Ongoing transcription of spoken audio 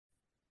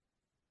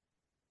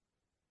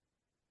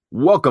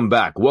Welcome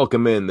back.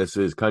 Welcome in. This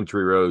is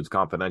Country Roads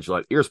Confidential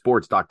at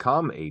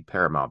earsports.com, a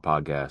Paramount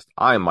podcast.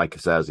 I am Mike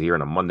Casazza here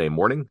on a Monday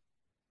morning.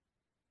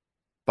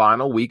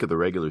 Final week of the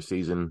regular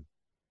season.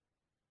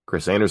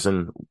 Chris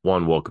Anderson,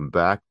 one, welcome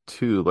back.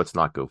 Two, let's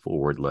not go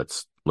forward.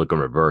 Let's look in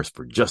reverse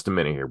for just a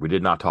minute here. We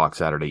did not talk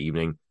Saturday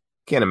evening.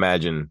 Can't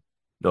imagine,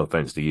 no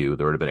offense to you,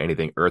 there would have been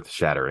anything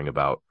earth-shattering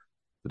about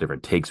the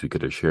different takes we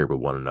could have shared with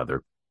one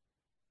another.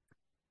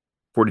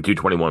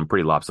 42-21,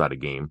 pretty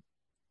lopsided game.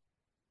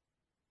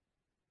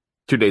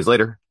 2 days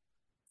later,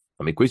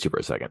 let me quiz you for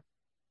a second.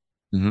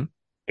 Mm-hmm.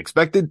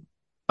 Expected,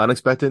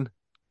 unexpected,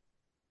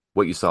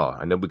 what you saw.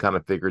 I know we kind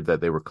of figured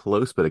that they were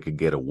close, but it could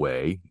get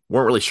away.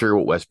 Weren't really sure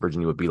what West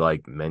Virginia would be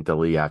like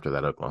mentally after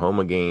that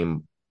Oklahoma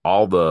game.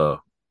 All the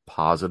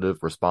positive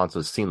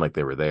responses seemed like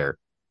they were there.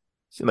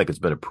 Seemed like it's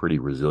been a pretty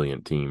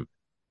resilient team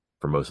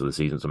for most of the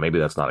season, so maybe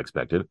that's not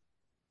expected.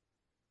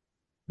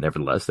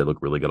 Nevertheless, they look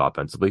really good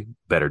offensively,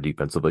 better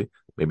defensively.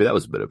 Maybe that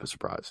was a bit of a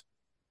surprise.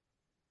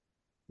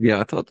 Yeah,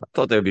 I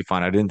thought they would be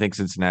fine. I didn't think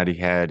Cincinnati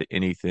had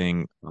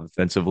anything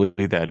offensively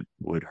that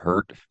would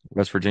hurt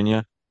West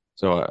Virginia.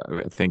 So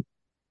I think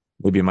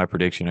maybe in my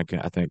prediction,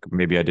 I think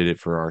maybe I did it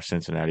for our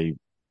Cincinnati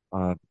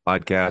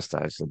podcast.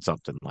 I said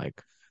something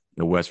like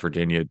the West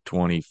Virginia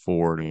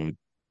 24 to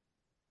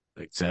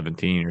like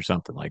 17 or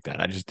something like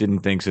that. I just didn't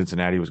think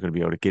Cincinnati was going to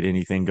be able to get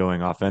anything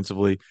going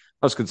offensively.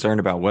 I was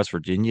concerned about West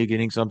Virginia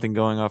getting something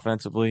going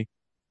offensively.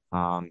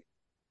 Um,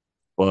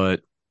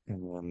 But I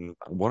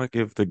want to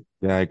give the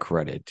guy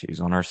credit. He's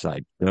on our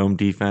site. Dome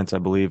Defense, I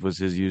believe, was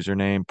his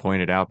username.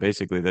 Pointed out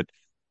basically that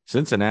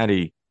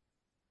Cincinnati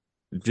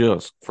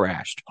just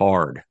crashed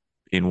hard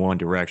in one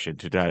direction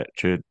to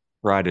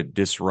try to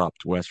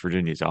disrupt West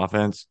Virginia's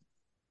offense,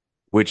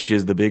 which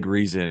is the big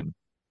reason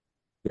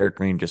Derek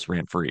Green just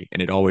ran free.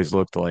 And it always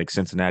looked like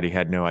Cincinnati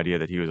had no idea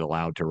that he was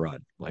allowed to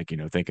run, like,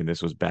 thinking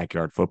this was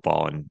backyard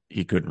football and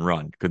he couldn't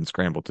run, couldn't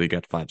scramble till he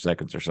got to 5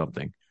 seconds or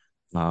something.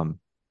 Um,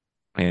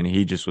 and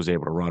he just was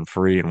able to run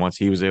free. And once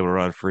he was able to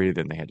run free,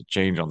 then they had to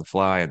change on the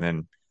fly, and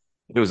then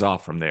it was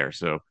off from there.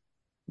 So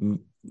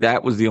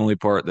that was the only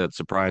part that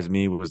surprised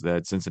me was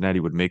that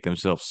Cincinnati would make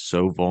themselves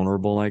so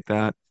vulnerable like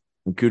that.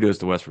 And kudos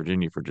to West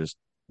Virginia for just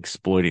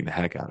exploiting the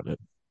heck out of it.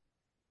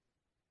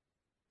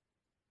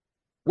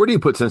 Where do you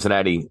put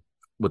Cincinnati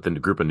within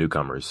the group of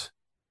newcomers?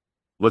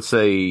 Let's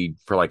say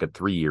for like a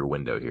 3-year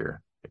window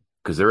here,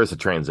 because there is a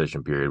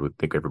transition period. We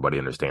think everybody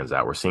understands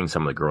that. We're seeing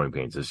some of the growing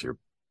pains this year.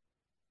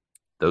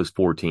 Those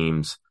four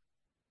teams,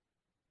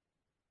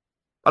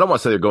 I don't want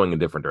to say they're going in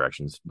different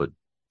directions, but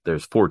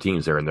there's four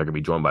teams there and they're going to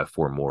be joined by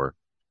four more.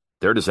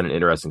 They're just in an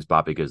interesting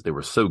spot because they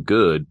were so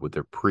good with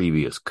their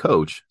previous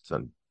coach. It's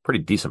a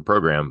pretty decent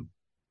program,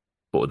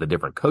 but with a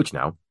different coach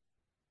now.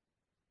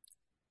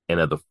 And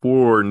of the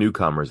four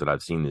newcomers that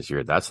I've seen this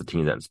year, that's the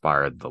team that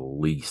inspired the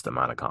least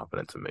amount of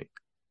confidence in me.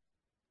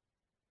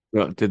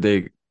 Well, did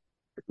they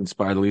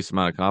inspire the least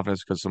amount of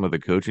confidence because some of the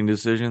coaching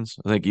decisions?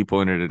 I think you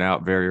pointed it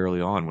out very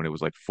early on when it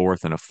was like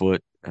fourth and a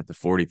foot at the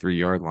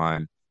 43-yard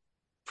line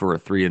for a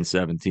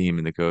 3-7 team,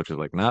 and the coach was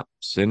like, "Nope,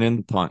 send in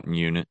the punting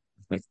unit."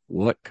 Like,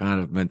 what kind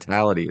of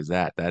mentality is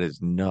that? That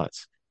is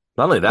nuts.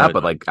 Not only that, But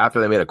but like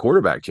after they made a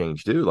quarterback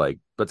change too, like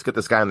let's get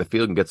this guy in the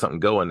field and get something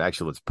going.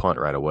 Actually, let's punt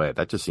right away.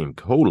 That just seemed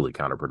totally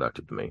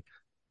counterproductive to me.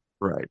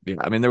 right, yeah.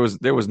 I mean, there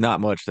was not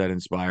much that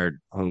inspired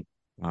hope.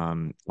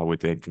 I would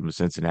think from the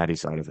Cincinnati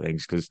side of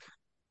things because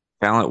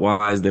talent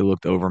wise, they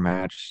looked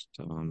overmatched.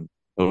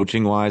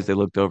 Coaching wise, they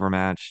looked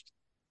overmatched.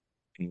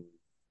 And,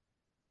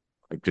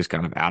 like just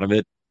kind of out of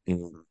it.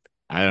 And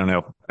I don't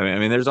know. I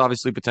mean, there's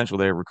obviously potential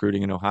there.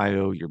 Recruiting in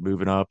Ohio, you're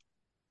moving up,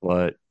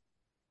 but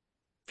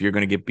if you're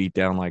going to get beat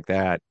down like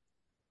that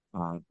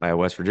by a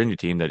West Virginia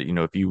team, that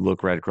if you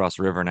look right across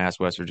the river and ask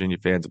West Virginia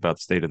fans about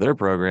the state of their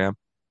program,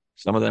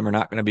 some of them are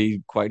not going to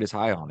be quite as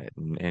high on it,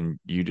 and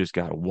you just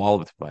got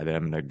walloped by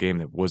them in a game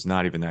that was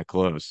not even that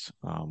close.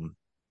 You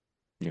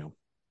know,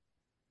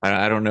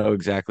 I don't know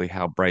exactly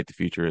how bright the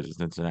future is in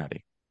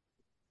Cincinnati.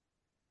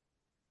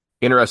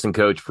 Interesting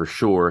coach for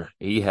sure.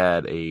 He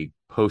had a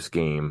post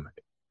game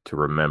to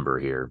remember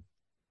here.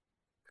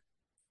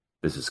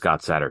 This is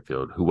Scott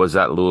Satterfield, who was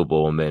at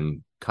Louisville and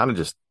then kind of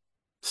just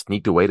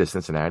sneaked away to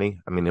Cincinnati.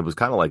 I mean, it was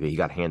kind of like he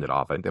got handed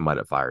off. I think they might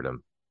have fired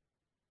him.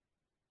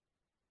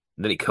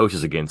 And then he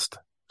coaches against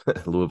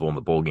Louisville in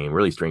the bowl game.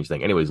 Really strange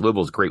thing. Anyways,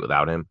 Louisville's great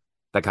without him.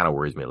 That kind of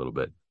worries me a little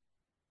bit.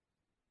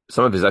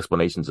 Some of his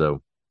explanations, though,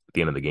 at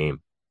the end of the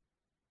game,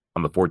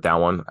 on the fourth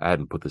down one, I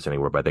hadn't put this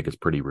anywhere, but I think it's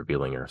pretty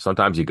revealing here.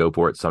 Sometimes you go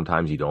for it,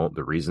 sometimes you don't.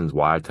 The reasons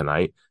why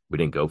tonight we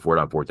didn't go for it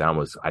on fourth down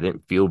was I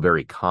didn't feel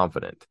very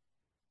confident.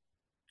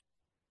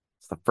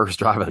 It's the first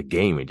drive of the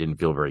game. He didn't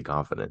feel very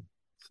confident.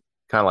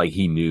 Kind of like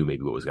he knew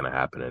maybe what was going to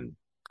happen and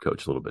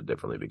coached a little bit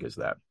differently because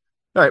of that.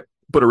 All right,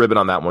 put a ribbon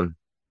on that one.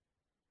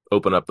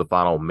 Open up the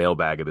final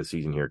mailbag of the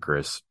season here,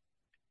 Chris.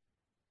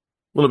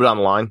 A little bit on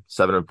the line,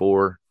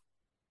 7-4.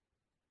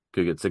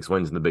 Could get 6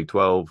 wins in the Big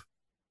 12.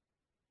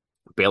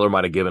 Baylor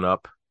might have given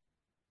up.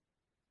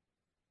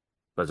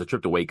 There's a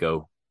trip to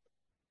Waco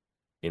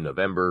in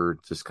November.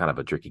 It's just kind of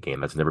a tricky game.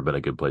 That's never been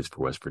a good place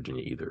for West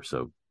Virginia either.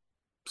 So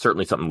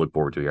certainly something to look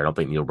forward to here. I don't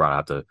think Neil Brown will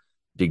have to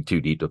dig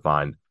too deep to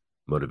find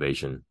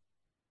motivation.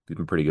 He's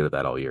been pretty good at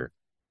that all year.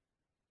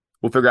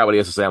 We'll figure out what he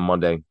has to say on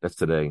Monday. That's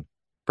today.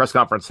 Press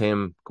conference,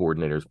 him,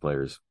 coordinators,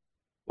 players.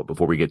 But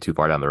before we get too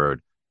far down the road,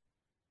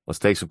 let's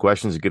take some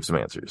questions and give some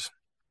answers.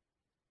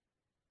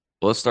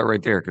 Well, let's start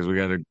right there because we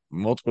got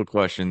multiple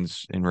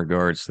questions in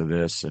regards to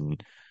this,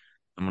 and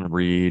I'm going to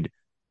read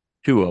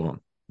two of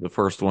them. The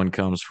first one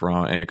comes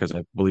from, because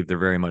I believe they're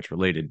very much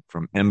related,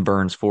 from M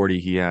Burns 40.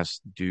 He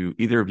asked, "Do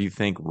either of you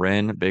think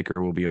Ren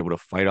Baker will be able to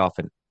fight off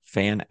an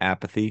fan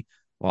apathy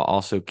while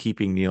also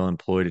keeping Neil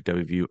employed at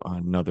WVU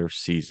another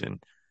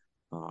season?"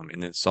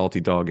 And then Salty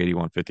Dog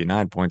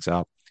 8159 points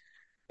out,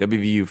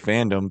 WVU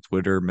fandom,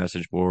 Twitter,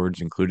 message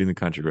boards, including the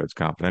Country Roads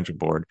Confidential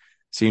board,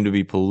 seem to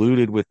be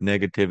polluted with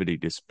negativity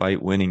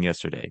despite winning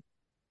yesterday.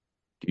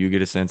 Do you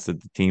get a sense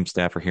that the team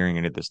staff are hearing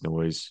any of this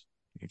noise,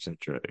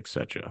 etc.,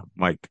 etc.?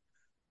 Mike,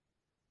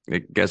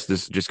 I guess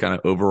this is just kind of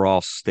overall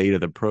state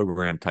of the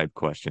program type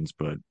questions,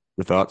 but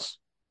your thoughts?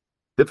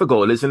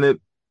 Difficult, isn't it?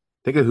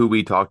 Think of who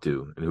we talk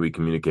to and who we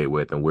communicate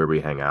with and where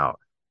we hang out,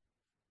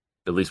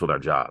 at least with our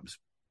jobs.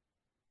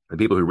 The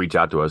people who reach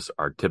out to us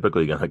are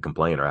typically going to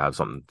complain or have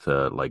something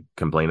to like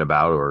complain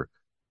about or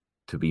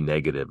to be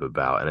negative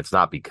about. And it's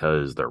not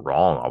because they're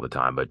wrong all the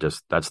time, but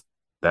just that's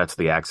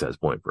the access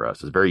point for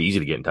us. It's very easy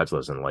to get in touch with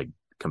us and like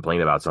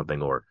complain about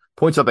something or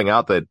point something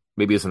out that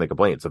maybe isn't a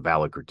complaint. It's a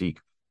valid critique.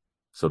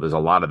 So there's a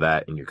lot of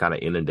that and you're kind of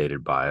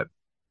inundated by it.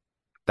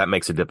 That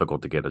makes it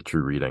difficult to get a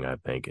true reading, I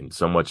think. And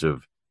so much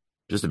of,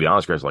 just to be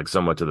honest, Chris, like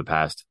so much of the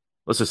past,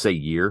 let's just say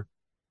year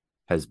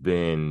has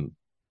been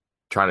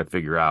trying to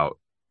figure out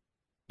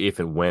if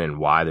and when and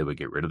why they would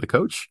get rid of the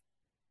coach.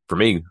 For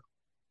me,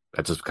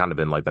 that's just kind of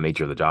been like the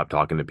nature of the job,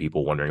 talking to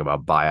people, wondering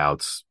about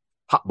buyouts,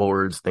 hot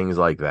boards, things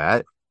like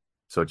that.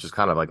 So it's just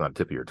kind of like on the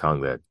tip of your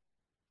tongue that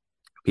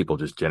people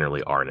just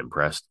generally aren't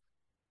impressed,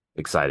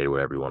 excited,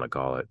 whatever you want to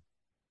call it.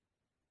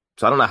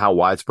 So I don't know how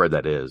widespread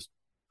that is.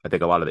 I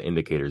think a lot of the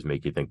indicators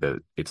make you think that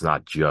it's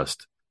not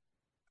just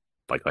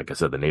like I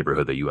said, the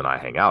neighborhood that you and I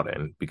hang out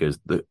in, because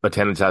the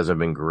attendance hasn't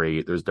been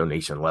great. There's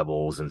donation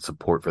levels and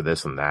support for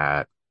this and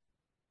that.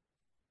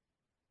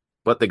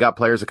 But they got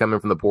players that come in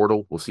from the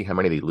portal. We'll see how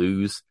many they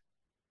lose.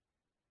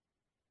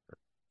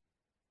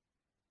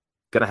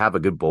 Going to have a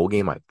good bowl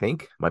game, I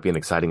think. Might be an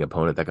exciting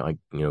opponent that can,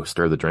 like,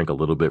 stir the drink a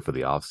little bit for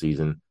the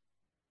offseason.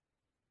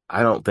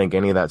 I don't think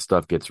any of that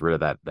stuff gets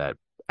rid of that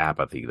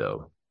apathy,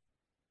 though.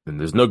 And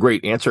there's no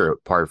great answer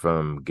apart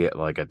from get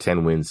like a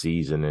 10-win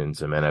season and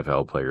some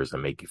NFL players that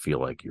make you feel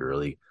like you're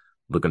really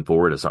looking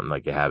forward to something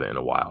like you haven't in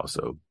a while.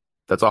 So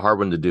that's a hard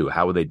one to do.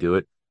 How would they do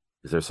it?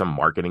 Is there some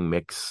marketing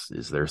mix?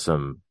 Is there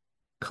some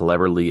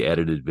cleverly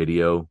edited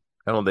video?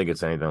 I don't think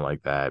it's anything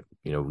like that.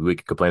 We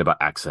could complain about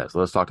access.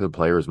 Let's talk to the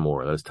players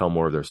more. Let's tell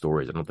more of their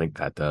stories. I don't think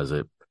that does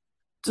it.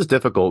 It's just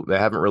difficult. They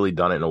haven't really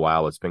done it in a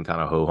while. It's been kind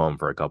of ho-hum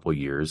for a couple of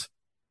years.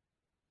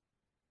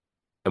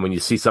 And when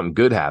you see something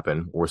good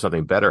happen or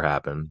something better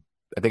happen,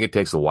 I think it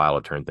takes a while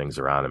to turn things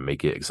around and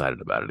make you excited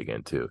about it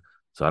again, too.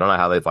 So I don't know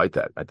how they fight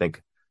that. I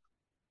think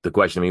the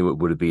question to me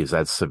would it be, is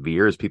that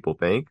severe as people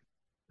think,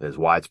 as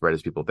widespread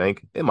as people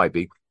think? It might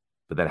be.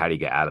 But then how do you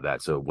get out of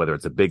that? So whether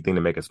it's a big thing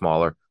to make it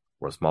smaller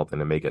or a small thing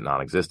to make it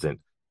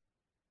non-existent,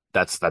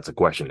 that's a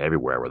question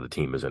everywhere where the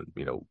team isn't,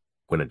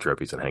 winning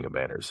trophies and hanging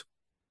banners.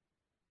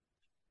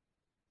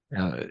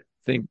 I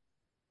think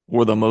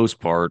for the most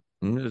part,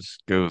 and this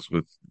goes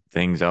with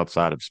things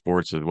outside of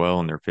sports as well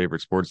and their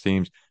favorite sports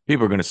teams,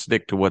 people are going to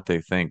stick to what they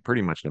think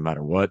pretty much no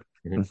matter what.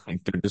 Mm-hmm.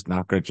 Like they're just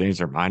not going to change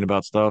their mind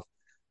about stuff.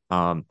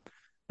 Um,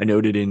 I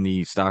noted in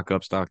the stock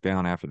up, stock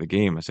down after the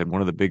game, I said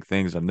one of the big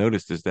things I've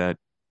noticed is that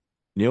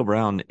Neil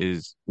Brown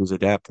is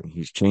adapting.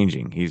 He's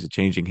changing. He's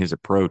changing his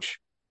approach.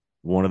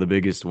 One of the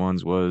biggest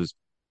ones was,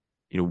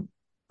 you know,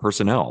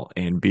 personnel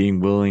and being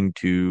willing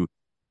to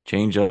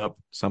change up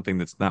something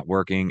that's not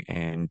working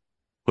and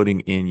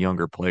putting in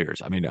younger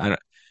players. I mean, I don't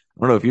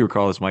know if you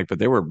recall this, Mike, but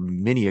there were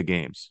many a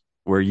games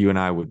where you and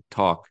I would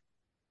talk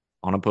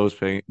on a post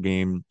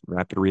game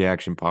rapid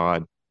reaction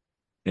pod,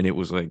 and it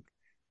was like,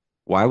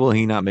 why will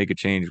he not make a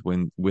change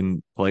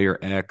when player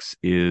X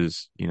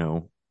is,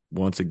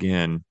 once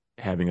again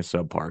having a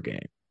subpar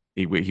game?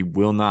 He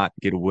will not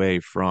get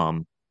away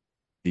from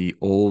the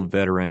old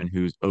veteran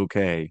who's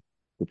okay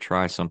to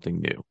try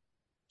something new.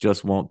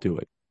 Just won't do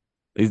it.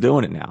 He's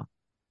doing it now.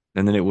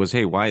 And then it was,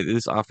 hey, why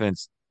this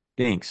offense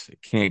stinks? It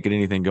can't get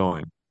anything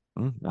going.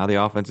 Now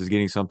the offense is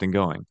getting something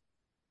going.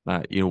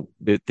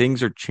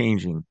 Things are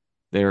changing.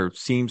 There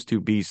seems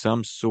to be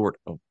some sort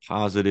of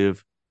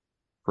positive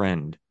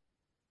trend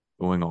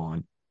going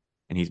on,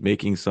 and he's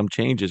making some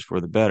changes for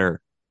the better.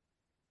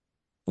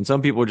 And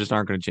some people just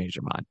aren't going to change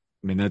their mind.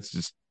 I mean, that's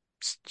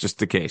just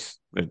the case.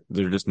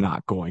 They're just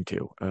not going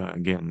to.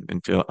 Again,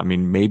 until I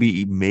mean,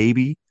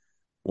 maybe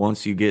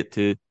once you get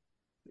to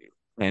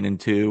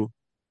 10-2,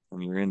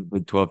 and you're in the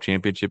Big 12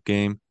 championship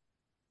game.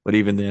 But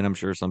even then, I'm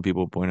sure some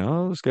people point out,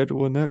 oh, the schedule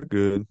wasn't that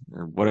good,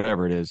 or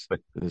whatever it is But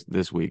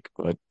this week.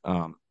 But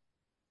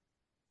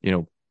you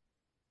know,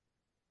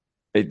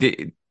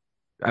 it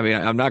I mean,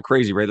 I'm not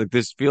crazy, right? Like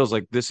this feels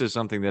like this is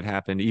something that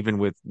happened even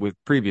with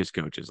previous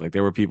coaches. Like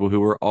there were people who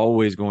were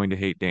always going to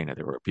hate Dana.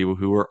 There were people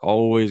who were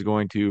always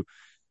going to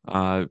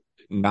uh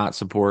not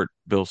support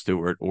Bill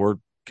Stewart or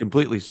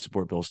completely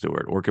support Bill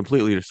Stewart or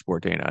completely to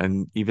support Dana.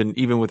 And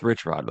even with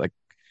Rich Rod, like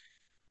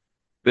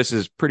this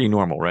is pretty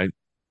normal, right?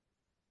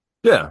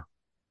 Yeah.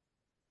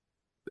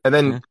 And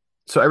then, Yeah.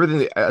 so I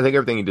think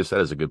everything you just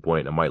said is a good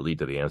point and might lead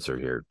to the answer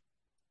here.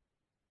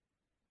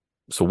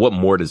 So, what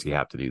more does he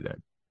have to do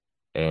then?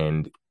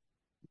 And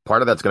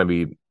part of that's going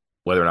to be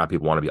whether or not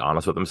people want to be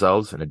honest with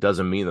themselves. And it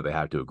doesn't mean that they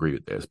have to agree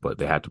with this, but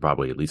they have to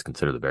probably at least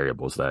consider the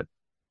variables that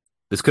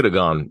this could have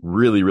gone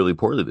really, really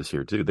poorly this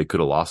year, too. They could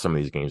have lost some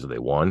of these games that they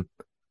won.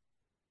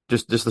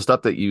 Just the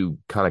stuff that you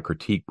kind of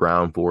critique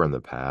Brown for in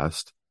the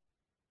past.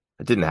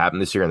 It didn't happen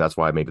this year, and that's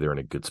why maybe they're in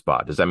a good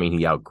spot. Does that mean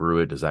he outgrew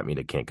it? Does that mean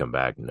it can't come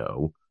back?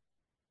 No.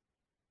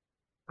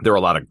 There were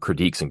a lot of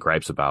critiques and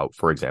gripes about,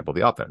 for example,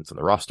 the offense and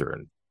the roster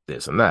and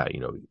this and that,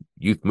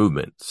 youth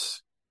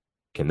movements.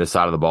 Can this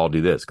side of the ball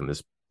do this? Can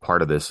this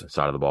part of this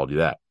side of the ball do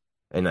that?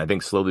 And I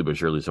think slowly but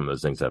surely some of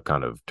those things have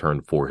kind of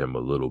turned for him a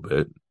little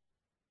bit.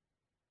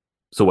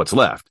 So what's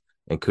left?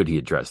 And could he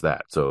address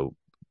that? So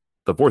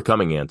the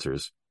forthcoming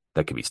answers,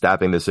 that could be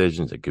staffing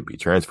decisions, it could be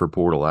transfer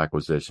portal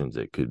acquisitions,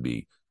 it could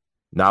be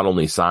not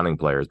only signing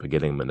players, but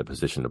getting them in a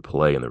position to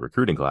play in the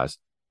recruiting class.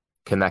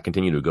 Can that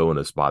continue to go in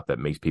a spot that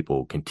makes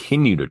people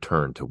continue to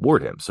turn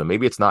toward him? So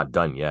maybe it's not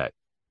done yet.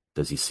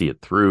 Does he see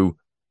it through?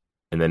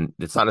 And then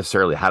it's not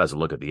necessarily how does it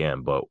look at the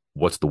end, but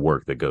what's the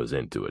work that goes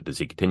into it? Does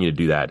he continue to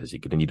do that? Does he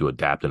continue to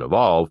adapt and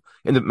evolve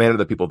in the manner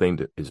that people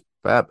think is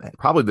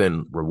probably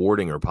been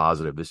rewarding or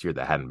positive this year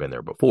that hadn't been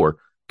there before?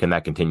 Can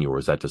that continue, or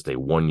is that just a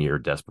 1 year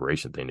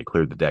desperation thing to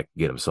clear the deck,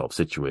 get himself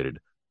situated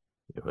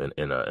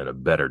in a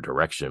better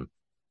direction?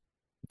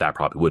 That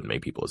probably wouldn't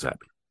make people as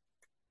happy.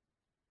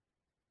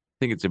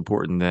 Think it's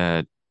important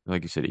that,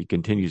 like you said, he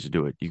continues to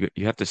do it.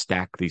 You have to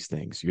stack these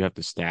things. You have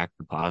to stack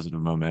the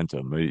positive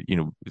momentum.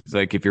 It's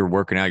like if you're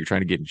working out, you're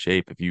trying to get in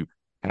shape. If you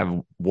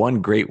have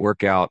one great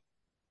workout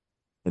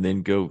and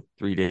then go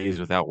 3 days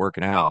without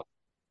working out,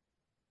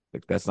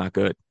 like that's not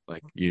good.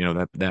 Like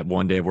that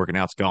one day of working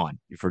out's gone.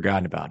 You've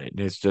forgotten about it. And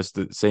it's just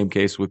the same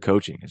case with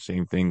coaching. The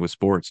same thing with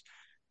sports.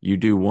 You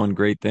do one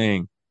great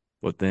thing,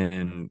 but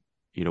then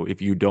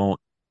if you don't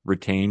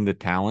retain the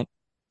talent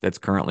that's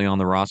currently on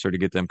the roster to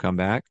get them come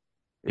back,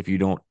 if you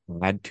don't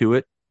add to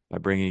it by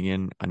bringing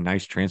in a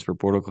nice transfer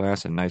portal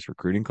class, a nice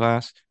recruiting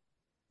class,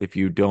 if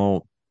you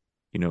don't,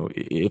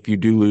 if you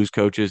do lose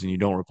coaches and you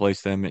don't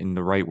replace them in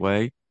the right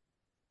way,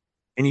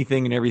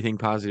 anything and everything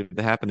positive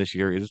that happened this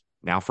year is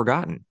now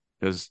forgotten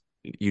because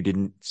you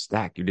didn't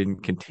stack, you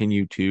didn't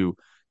continue to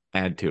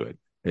add to it.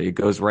 It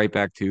goes right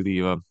back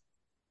to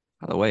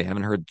by the way, I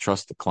haven't heard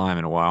trust the climb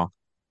in a while,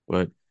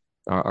 but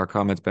our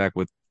comments back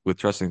with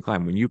trusting the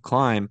climb. When you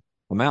climb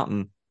a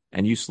mountain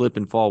and you slip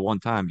and fall one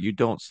time, you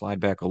don't slide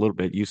back a little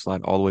bit. You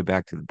slide all the way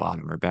back to the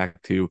bottom or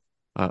back to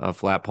a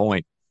flat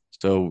point.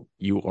 So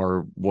you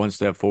are one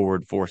step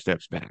forward, four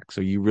steps back.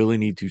 So you really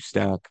need to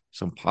stack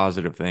some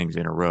positive things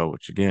in a row,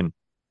 which again,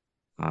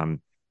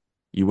 um,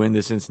 you win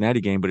the Cincinnati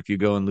game, but if you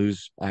go and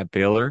lose at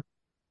Baylor,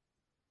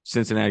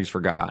 Cincinnati's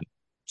forgotten.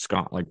 It's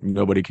gone. Like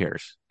nobody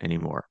cares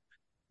anymore.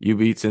 You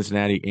beat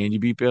Cincinnati and you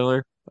beat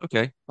Baylor.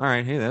 Okay. All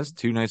right. Hey, that's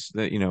two nice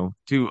that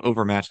two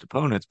overmatched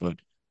opponents, but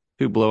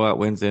two blowout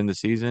wins to end the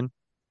season.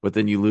 But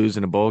then you lose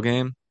in a bowl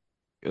game,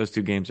 those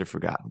two games are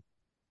forgotten.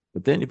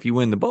 But then if you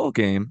win the bowl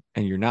game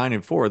and you're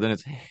 9-4, then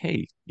it's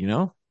hey,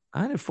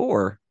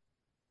 9-4,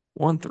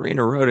 won three in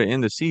a row to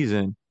end the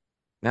season.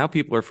 Now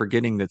people are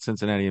forgetting that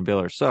Cincinnati and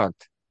Baylor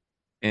sucked.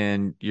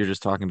 And you're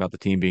just talking about the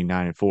team being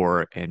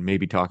 9-4 and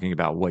maybe talking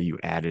about what you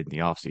added in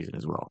the offseason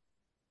as well.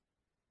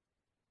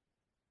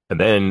 And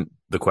then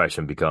the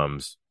question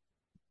becomes,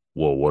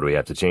 well, what do we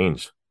have to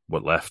change?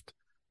 What left?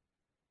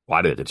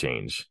 Why did it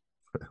change?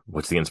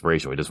 What's the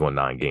inspiration? We just won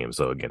 9 games.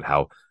 So again,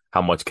 how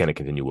much can it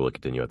continue? Will it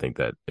continue? I think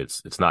that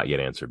it's not yet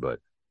answered, but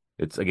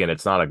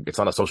it's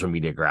not a social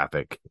media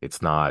graphic.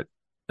 It's not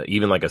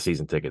even like a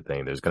season ticket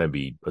thing. There's going to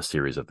be a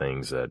series of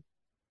things that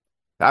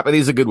apathy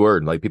is a good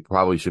word. Like people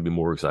probably should be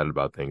more excited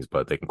about things,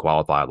 but they can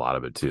qualify a lot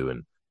of it too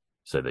and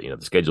say that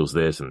the schedule's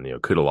this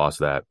and could have lost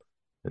that.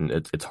 And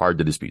it's hard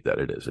to dispute that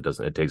it is.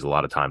 It takes a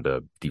lot of time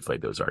to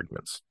deflate those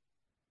arguments.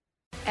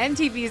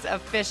 MTV's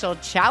official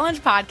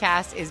Challenge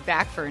podcast is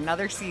back for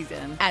another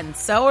season. And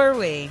so are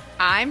we.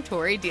 I'm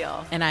Tori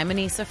Deal. And I'm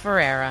Anissa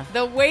Ferreira.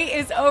 The wait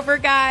is over,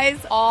 guys.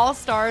 All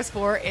Stars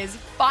 4 is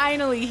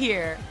finally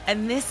here.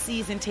 And this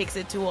season takes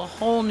it to a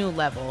whole new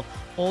level.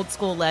 Old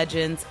school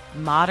legends,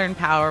 modern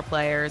power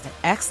players, and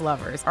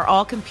ex-lovers are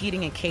all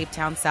competing in Cape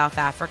Town, South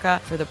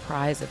Africa for the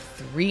prize of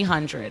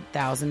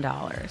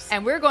 $300,000.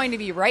 And we're going to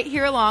be right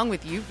here along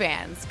with you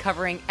fans,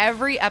 covering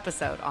every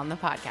episode on the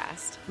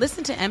podcast.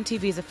 Listen to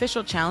MTV's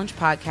official Challenge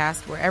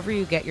podcast wherever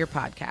you get your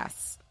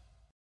podcasts.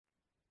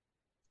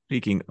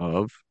 Speaking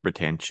of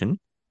retention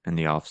and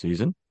the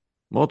offseason,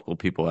 multiple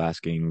people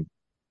asking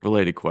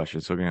related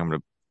questions. So again, I'm going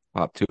to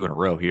pop two in a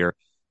row here.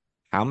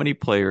 How many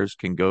players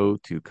can go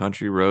to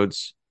Country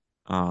Roads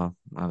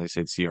they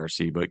say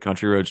CRC, but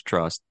Country Roads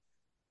Trust,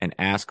 and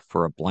ask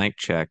for a blank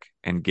check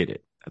and get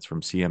it. That's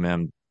from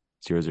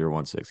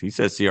CMM0016. He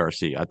says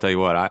CRC. I tell you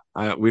what,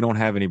 we don't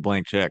have any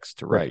blank checks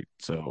to write,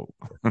 so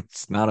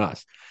it's not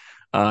us.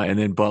 And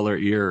then Butler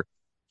Ear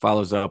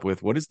follows up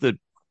with, what is the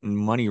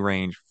money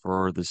range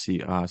for the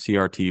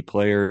CRT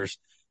players?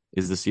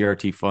 Is the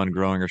CRT fund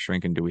growing or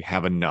shrinking? Do we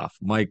have enough?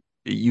 Mike,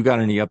 you got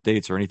any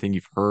updates or anything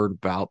you've heard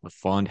about the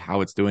fund, how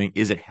it's doing?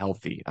 Is it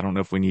healthy? I don't know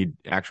if we need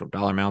actual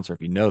dollar amounts or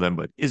if you know them,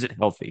 but is it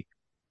healthy?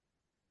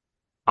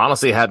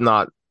 Honestly, have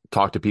not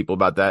talked to people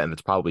about that, and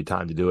it's probably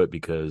time to do it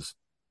because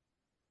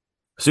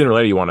sooner or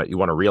later you want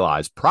to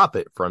realize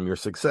profit from your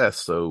success.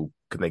 So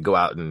can they go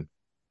out and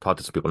talk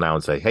to some people now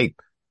and say, hey,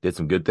 did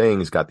some good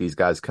things, got these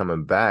guys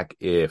coming back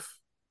if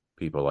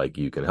people like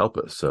you can help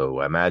us. So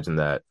I imagine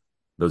that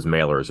those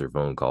mailers or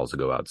phone calls will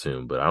go out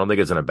soon, but I don't think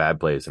it's in a bad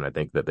place. And I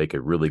think that they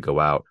could really go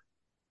out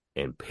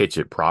and pitch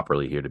it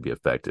properly here to be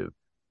effective.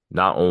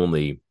 Not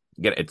only,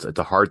 again, it's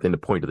a hard thing to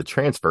point to the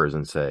transfers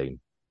and say,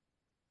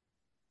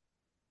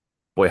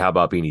 boy, how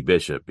about Beanie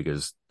Bishop?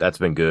 Because that's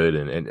been good.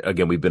 And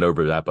again, we've been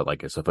over that, but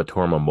like it's a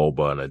Fatorma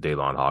Moba and a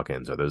Daylon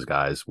Hawkins, are those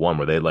guys, one,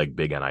 were they like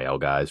big NIL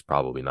guys?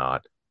 Probably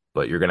not.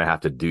 But you're going to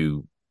have to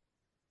do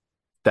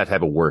that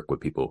type of work with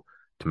people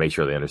to make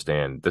sure they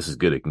understand this is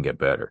good. It can get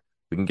better.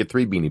 We can get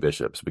 3 Beanie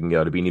Bishops. We can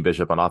get a Beanie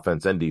Bishop on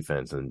offense and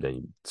defense.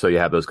 And so you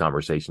have those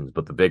conversations.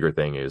 But the bigger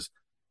thing is,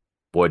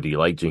 boy, do you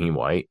like Jaheim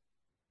White?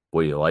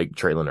 Boy, do you like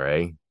Traylon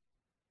Ray?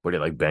 Boy, do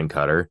you like Ben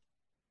Cutter?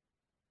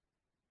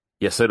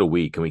 Yes, so do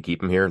we. Can we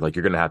keep him here? Like,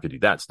 you're going to have to do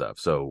that stuff.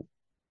 So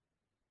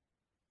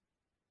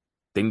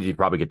they need to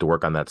probably get to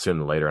work on that sooner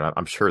than later. And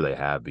I'm sure they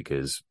have,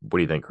 because what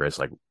do you think, Chris?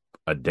 Like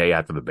a day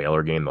after the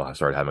Baylor game, they'll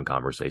start having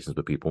conversations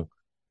with people.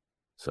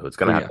 So it's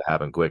going to have to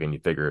happen quick. And you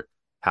figure,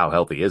 how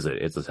healthy is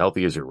it? It's as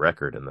healthy as your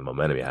record and the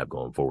momentum you have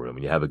going forward. I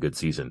mean, you have a good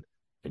season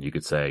and you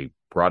could say,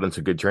 brought in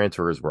some good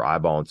transfers, we're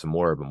eyeballing some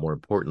more, but more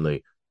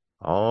importantly,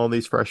 all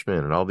these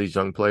freshmen and all these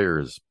young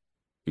players,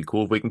 be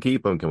cool if we can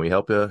keep them. Can we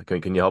help you?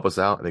 Can you help us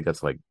out? I think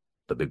that's like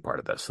the big part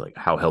of this. Like,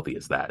 how healthy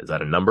is that? Is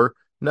that a number?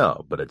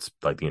 No, but it's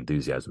like the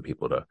enthusiasm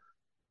people to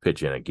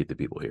pitch in and get the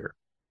people here.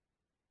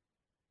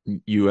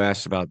 You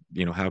asked about,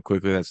 how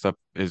quickly that stuff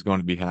is going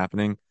to be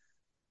happening.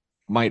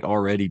 Might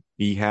already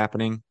be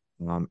happening,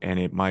 and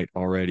it might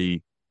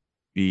already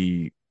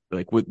be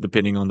like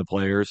depending on the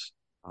players.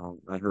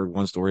 I heard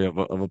one story of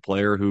a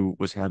player who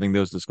was having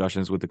those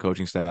discussions with the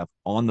coaching staff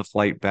on the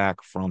flight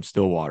back from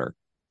Stillwater,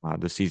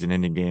 the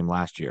season-ending game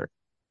last year.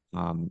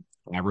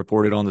 I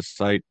reported on the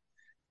site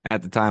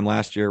at the time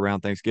last year around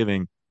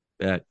Thanksgiving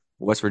that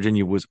West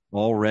Virginia was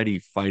already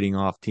fighting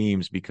off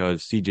teams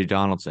because CJ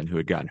Donaldson, who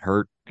had gotten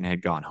hurt and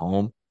had gone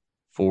home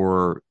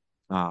for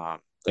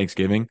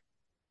Thanksgiving,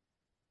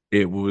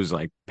 it was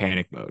like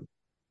panic mode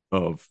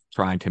of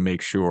trying to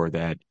make sure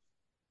that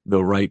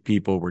the right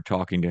people were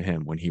talking to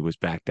him when he was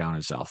back down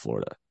in South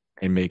Florida,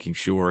 and making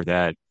sure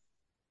that,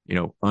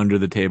 under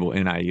the table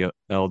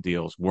NIL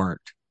deals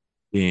weren't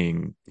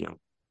being,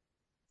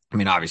 I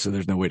mean, obviously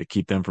there's no way to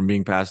keep them from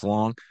being passed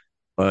along,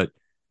 but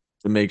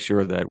to make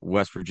sure that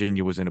West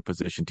Virginia was in a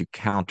position to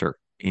counter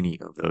any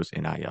of those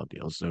NIL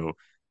deals. So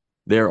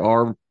there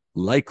are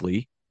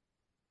likely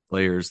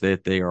players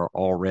that they are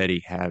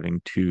already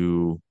having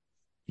to,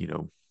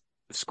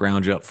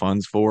 scrounge up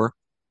funds for,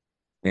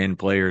 and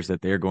players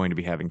that they're going to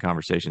be having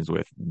conversations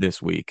with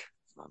this week,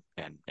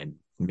 and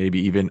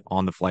maybe even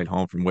on the flight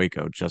home from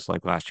Waco, just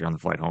like last year on the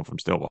flight home from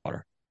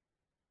Stillwater.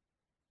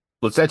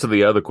 Let's answer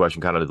the other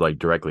question kind of like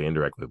directly,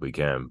 indirectly if we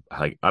can.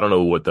 Like, I don't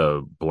know what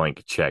the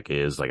blank check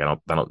is. Like, I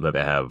don't know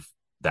they have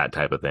that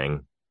type of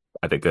thing.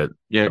 I think that.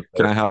 Yeah.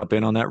 Can I hop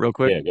in on that real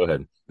quick? Yeah, go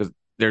ahead. Because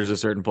there's a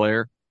certain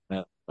player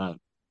that,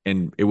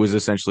 and it was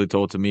essentially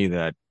told to me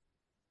that,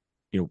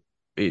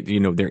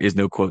 there is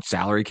no quote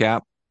salary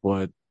cap,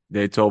 but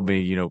they told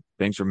me,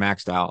 things are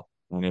maxed out.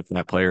 And if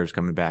that player is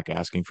coming back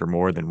asking for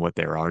more than what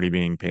they're already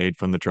being paid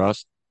from the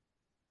trust,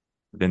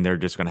 then they're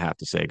just going to have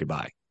to say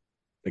goodbye.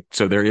 Like,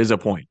 so there is a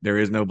point. There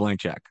is no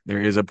blank check.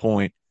 There is a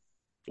point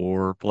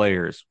for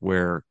players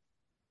where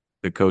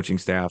the coaching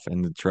staff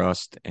and the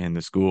trust and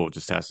the school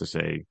just has to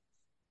say,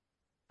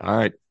 all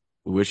right,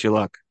 we wish you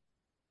luck.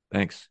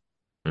 Thanks.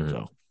 Mm-hmm.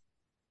 So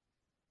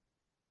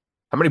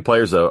how many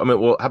players though? I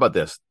mean, well, how about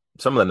this?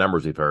 Some of the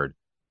numbers we've heard,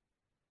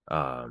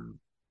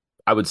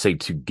 I would say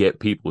to get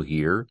people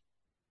here,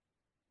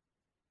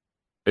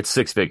 it's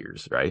 6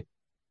 figures, right?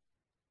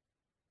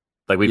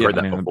 Like we've heard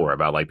that before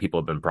about like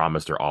people have been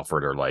promised or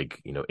offered or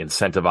like,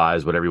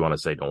 incentivized, whatever you want to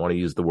say. Don't want to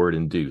use the word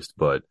induced,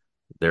 but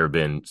there have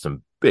been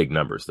some big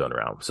numbers thrown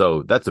around.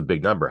 So that's a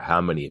big number.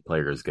 How many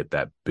players get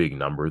that big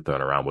number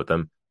thrown around with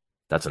them?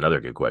 That's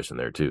another good question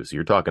there too. So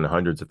you're talking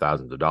hundreds of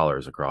thousands of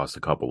dollars across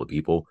a couple of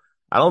people.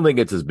 I don't think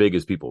it's as big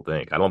as people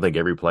think. I don't think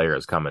every player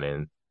is coming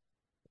in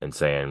and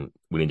saying,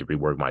 we need to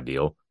rework my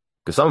deal.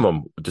 Because some of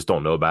them just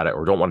don't know about it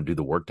or don't want to do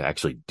the work to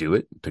actually do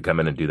it, to come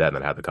in and do that and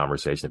then have the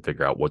conversation and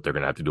figure out what they're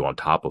going to have to do on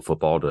top of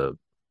football to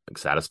like,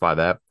 satisfy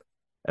that.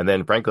 And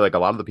then, frankly, like a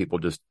lot of the people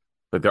just,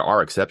 like there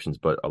are exceptions,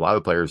 but a lot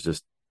of the players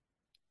just,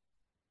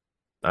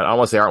 I don't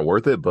want to say aren't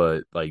worth it,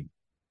 but like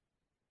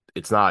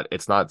it's not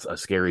a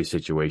scary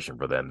situation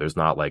for them. There's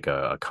not like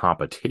a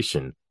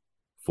competition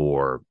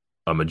for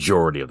a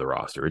majority of the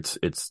roster.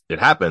 It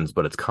happens,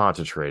 but it's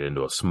concentrated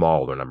into a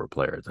smaller number of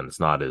players, and it's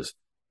not as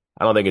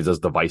I don't think it's as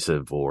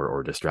divisive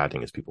or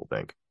distracting as people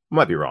think. I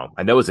might be wrong.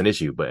 I know it's an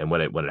issue, but and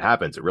when it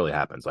happens, it really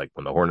happens. Like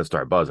when the Hornets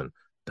start buzzing,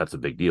 that's a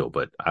big deal.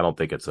 But I don't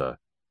think it's a.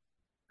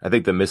 I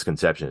think the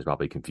misconception is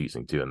probably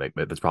confusing too, and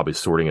that's probably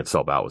sorting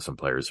itself out with some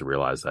players who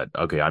realize that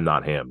okay, I'm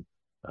not him.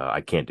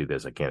 I can't do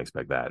this. I can't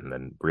expect that, and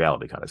then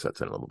reality kind of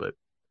sets in a little bit.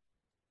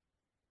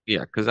 Yeah,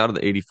 because out of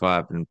the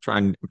 85, and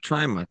I'm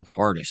trying my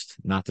hardest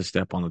not to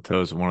step on the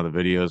toes of one of the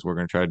videos we're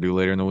going to try to do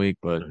later in the week,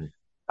 but Mhm.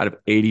 out of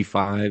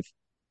 85,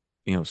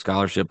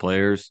 scholarship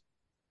players,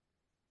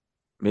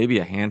 maybe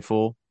a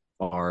handful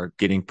are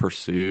getting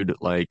pursued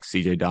like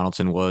CJ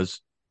Donaldson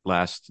was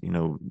last,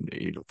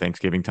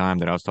 Thanksgiving time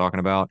that I was talking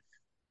about.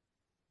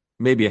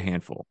 Maybe a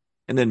handful.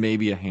 And then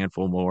maybe a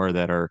handful more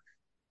that are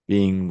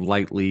being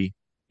lightly,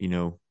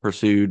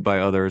 pursued by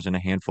others, and a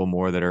handful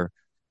more that are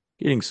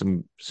getting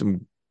some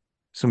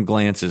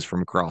glances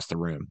from across the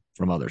room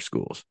from other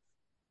schools.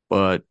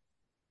 But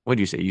what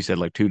do you say? You said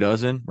like 2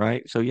 dozen,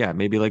 right? So yeah,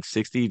 maybe like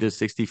 60 to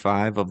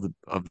 65 of the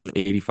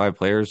 85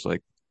 players,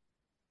 like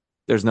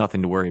there's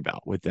nothing to worry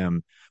about with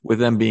them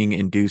being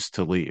induced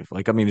to leave.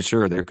 Like, I mean,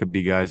 sure, there could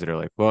be guys that are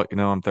like, well,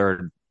 I'm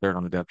third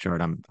on the depth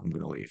chart. I'm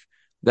gonna leave.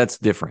 That's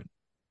different.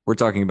 We're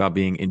talking about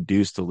being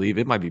induced to leave.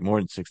 It might be more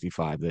than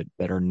 65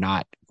 that are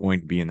not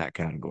going to be in that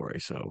category.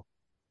 So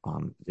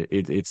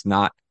it's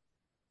not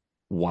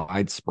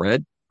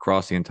widespread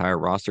across the entire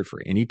roster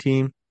for any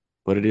team,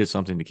 but it is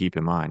something to keep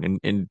in mind.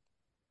 And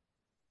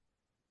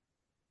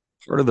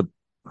part of the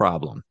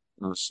problem,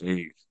 let's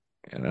see,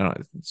 I don't know,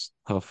 it's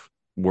a tough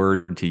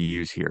word to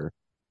use here.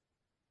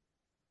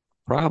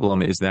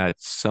 Problem is that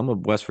some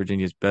of West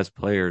Virginia's best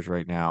players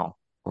right now,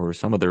 or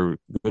some of their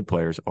good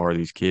players, are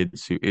these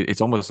kids who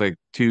it's almost like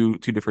two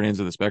different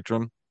ends of the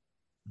spectrum.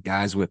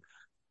 Guys with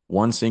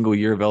one single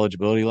year of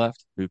eligibility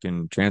left who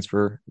can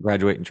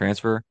graduate and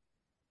transfer,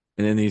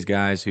 and then these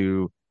guys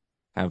who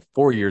have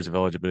 4 years of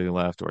eligibility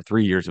left or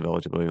 3 years of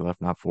eligibility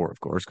left, not four, of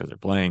course, because they're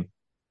playing.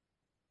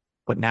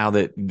 But now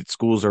that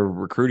schools are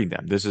recruiting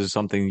them, this is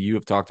something you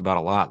have talked about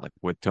a lot, like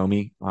with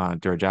Tomi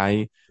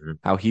Durajayi, Mhm.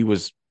 how he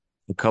was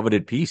a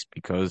coveted piece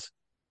because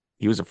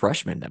he was a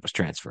freshman that was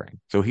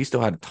transferring. So he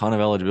still had a ton of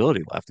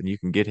eligibility left, and you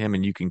can get him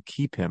and you can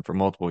keep him for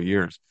multiple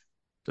years.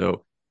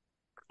 So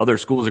other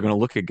schools are going to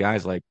look at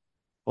guys like,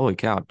 holy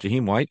cow,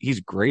 Jaheim White, he's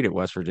great at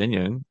West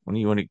Virginia. And when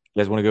you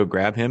guys want to go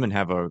grab him and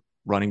have a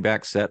running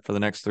back set for the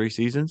next 3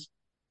 seasons?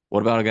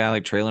 What about a guy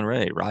like Traylon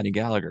Ray, Rodney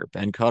Gallagher,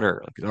 Ben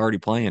Cutter? Like he's already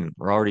playing,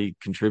 we're already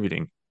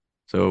contributing.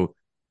 So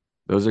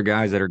those are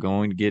guys that are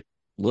going to get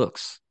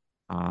looks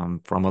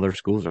from other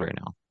schools right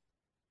now.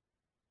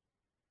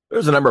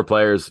 There's a number of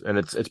players, and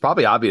it's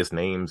probably obvious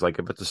names. Like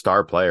if it's a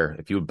star player,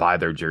 if you would buy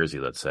their jersey,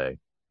 let's say,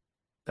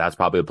 that's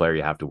probably a player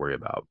you have to worry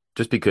about,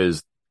 just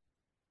because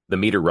the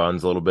meter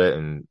runs a little bit,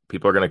 and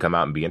people are going to come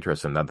out and be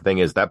interested. Now the thing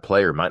is, that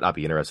player might not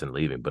be interested in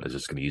leaving, but is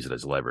just going to use it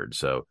as leverage.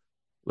 So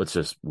let's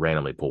just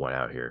randomly pull one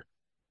out here.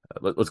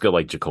 Let's go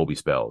like Jacoby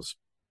Spells.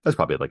 That's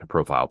probably like a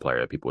profile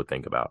player that people would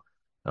think about,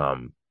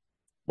 um,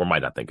 or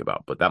might not think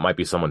about. But that might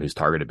be someone who's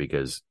targeted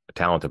because a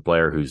talented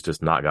player who's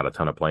just not got a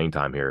ton of playing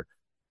time here,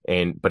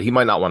 but he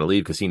might not want to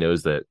leave because he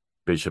knows that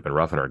Bishop and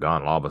Ruffin are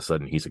gone. And all of a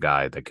sudden, he's a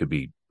guy that could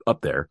be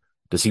up there.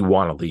 Does he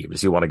want to leave?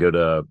 Does he want to go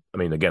to? I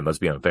mean, again, let's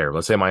be unfair.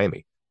 Let's say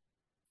Miami.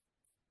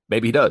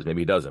 Maybe he does.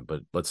 Maybe he doesn't.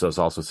 But let's just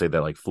also say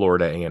that like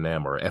Florida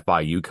A&M or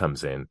FIU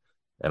comes in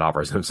and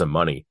offers him some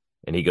money,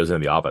 and he goes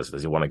into the office.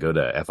 Does he want to go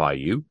to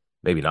FIU?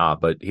 Maybe not,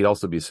 but he'd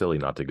also be silly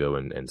not to go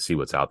and see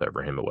what's out there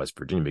for him at West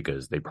Virginia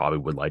because they probably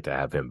would like to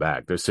have him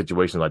back. There's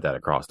situations like that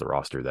across the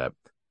roster that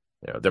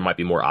there might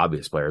be more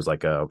obvious players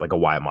like a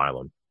Wyatt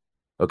Milam.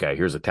 Okay,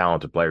 here's a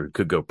talented player who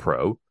could go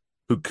pro,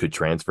 who could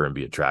transfer and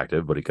be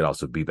attractive, but he could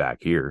also be back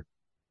here.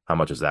 How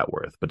much is that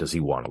worth? But does he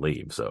want to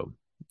leave? So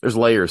there's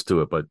layers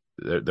to it, but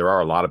there are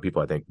a lot of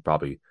people I think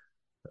probably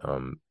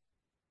um,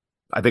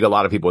 I think a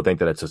lot of people think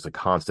that it's just a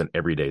constant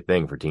everyday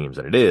thing for teams,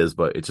 and it is,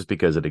 but it's just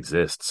because it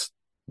exists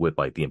with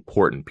like the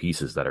important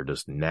pieces that are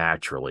just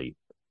naturally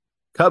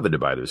coveted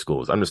by those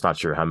schools. I'm just not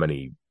sure how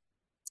many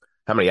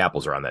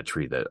apples are on that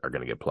tree that are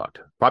going to get plucked.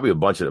 Probably a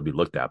bunch that'll be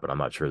looked at, but I'm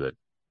not sure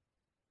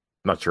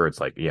it's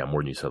like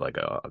more than you said, like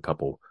a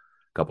couple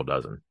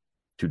dozen,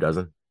 2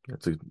 dozen.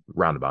 It's a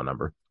roundabout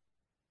number.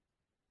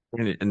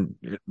 And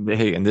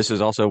hey, and this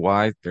is also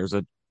why there's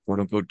a quote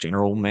unquote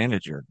general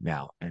manager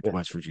now at Yeah.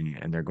 West Virginia,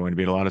 and they're going to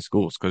be at a lot of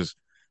schools because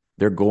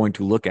they're going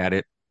to look at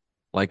it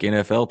like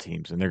NFL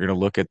teams, and they're going to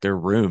look at their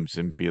rooms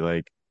and be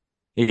like,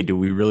 hey, do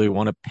we really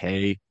want to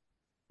pay,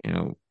 you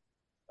know,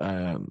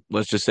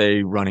 let's just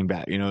say running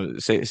back,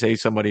 say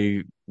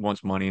somebody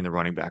wants money in the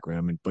running back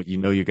room, but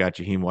you got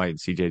Jaheim White and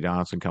CJ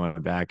Donaldson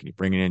coming back, and you're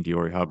bringing in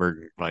Diori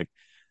Hubbard. Like,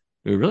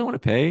 do we really want to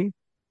pay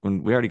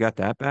when we already got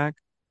that back?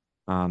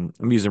 I'm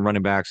using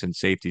running backs and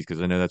safeties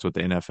because I know that's what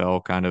the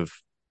NFL kind of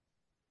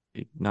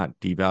not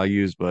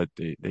devalues, but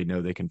they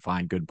know they can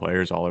find good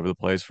players all over the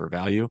place for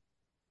value.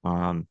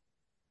 Um,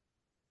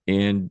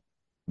 and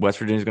West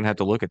Virginia's going to have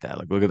to look at that.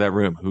 Like, look at that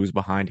room. Who's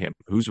behind him?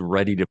 Who's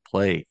ready to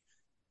play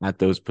at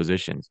those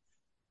positions?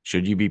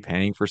 Should you be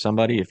paying for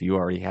somebody if you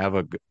already have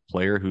a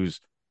player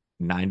who's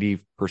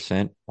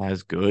 90%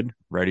 as good,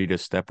 ready to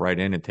step right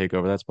in and take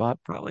over that spot?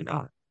 Probably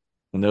not.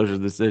 And those are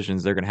the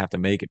decisions they're going to have to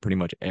make at pretty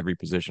much every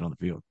position on the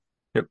field.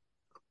 Yep.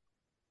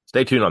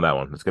 Stay tuned on that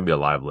one. It's going to be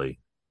a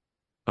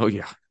Oh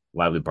yeah,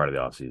 lively part of the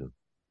offseason.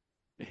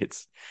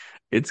 it's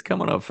it's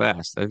coming up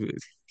fast.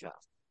 Yeah,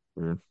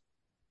 we're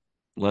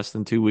less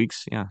than 2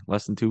 weeks. Yeah,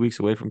 less than 2 weeks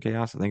away from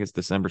chaos. I think it's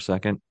December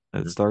 2nd that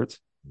it Mm-hmm. starts.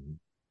 Mm-hmm.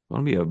 It's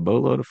going to be a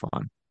boatload of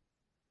fun.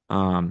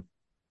 Um,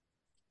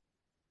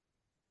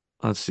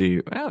 let's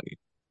see. Well,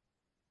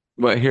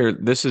 but here,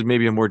 this is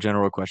maybe a more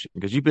general question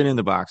because you've been in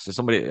the box. So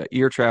somebody,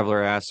 Ear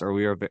Traveler asks, "Are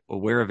we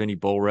aware of any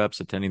bowl reps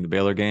attending the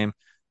Baylor game?"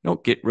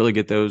 Don't really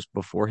get those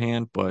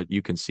beforehand, but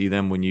you can see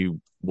them when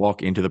you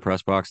walk into the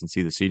press box and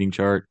see the seating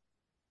chart.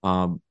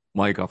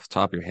 Mike, off the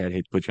top of your head,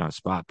 hate to put you on a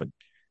spot, but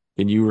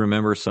can you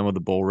remember some of the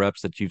bowl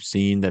reps that you've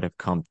seen that have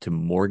come to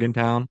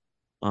Morgantown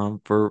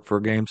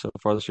for games so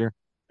far this year?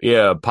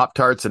 Yeah, Pop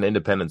Tarts and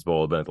Independence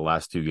Bowl have been at the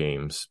last two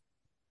games.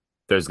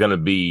 There's going to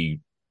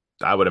be,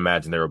 I would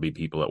imagine there will be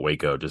people at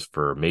Waco just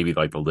for maybe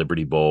like the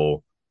Liberty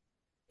Bowl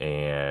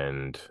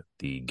and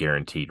the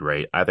guaranteed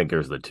rate. I think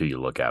there's the two you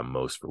look at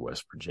most for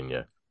West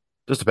Virginia,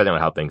 just depending on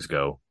how things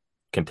go.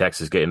 Can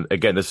Texas get in?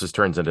 Again, this just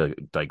turns into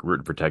like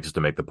rooting for Texas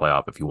to make the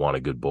playoff if you want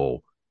a good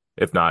bowl.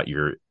 If not,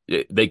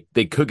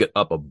 they could get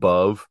up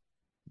above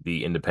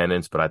the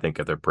independents, but I think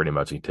if they're pretty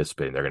much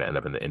anticipating they're going to end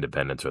up in the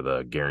independents or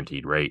the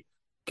guaranteed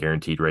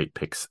rate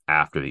picks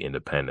after the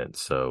independents.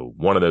 So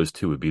one of those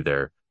two would be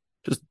there.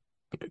 Just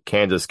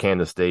Kansas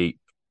State,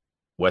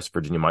 West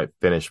Virginia might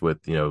finish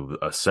with,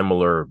 a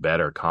similar,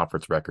 better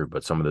conference record,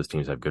 but some of those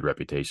teams have good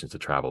reputations to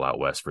travel out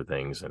west for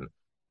things, and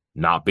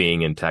not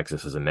being in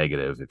Texas is a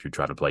negative if you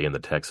try to play in the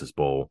Texas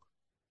Bowl.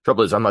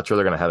 Trouble is, I'm not sure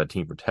they're going to have a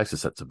team for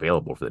Texas that's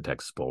available for the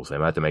Texas Bowl, so they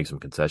might have to make some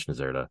concessions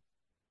there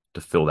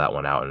to fill that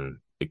one out, and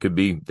it could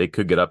be they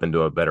could get up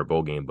into a better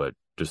bowl game, but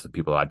just the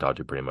people I talked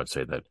to pretty much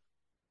say that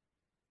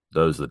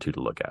those are the two to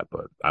look at,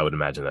 but I would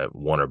imagine that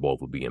one or both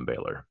will be in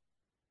Baylor.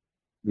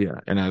 Yeah,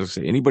 and I was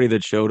gonna say anybody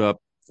that showed up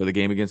for the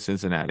game against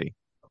Cincinnati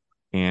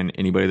and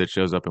anybody that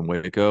shows up in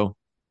Waco,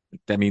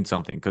 that means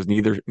something because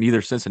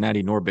neither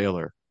Cincinnati nor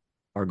Baylor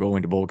are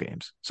going to bowl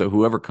games. So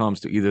whoever comes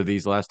to either of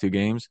these last two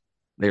games,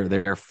 they are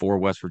there for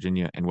West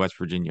Virginia and West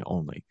Virginia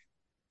only.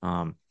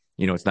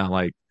 It's not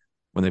like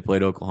when they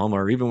played Oklahoma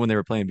or even when they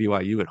were playing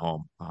BYU at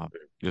home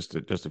just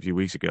a few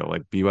weeks ago.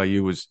 Like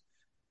BYU was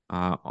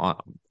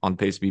on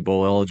pace to be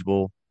bowl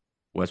eligible,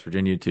 West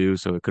Virginia too,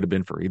 so it could have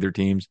been for either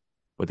teams.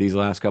 But these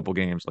last couple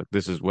games, like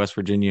this is West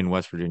Virginia and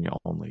West Virginia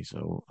only.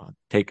 So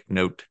take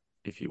note,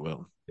 if you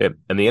will. Yeah,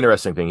 and the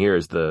interesting thing here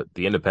is the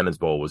Independence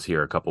Bowl was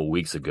here a couple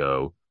weeks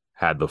ago,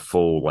 had the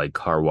full like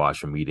car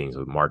wash and meetings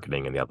with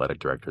marketing and the athletic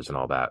directors and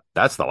all that.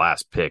 That's the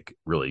last pick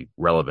really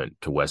relevant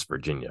to West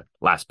Virginia.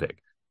 Last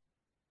pick.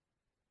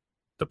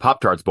 The Pop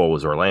Tarts Bowl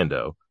was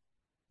Orlando,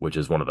 which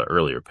is one of the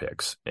earlier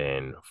picks.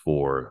 And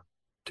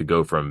to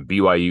go from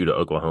BYU to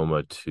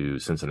Oklahoma to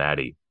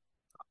Cincinnati,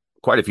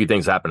 quite a few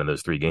things happened in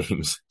those three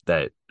games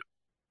that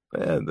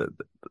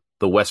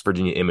the West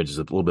Virginia image is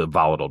a little bit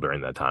volatile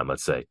during that time,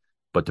 let's say.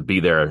 But to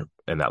be there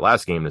in that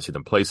last game to see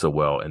them play so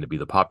well and to be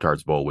the Pop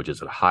Tarts Bowl, which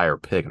is a higher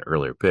pick, an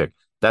earlier pick,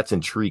 that's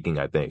intriguing,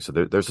 I think. So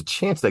there's a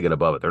chance they get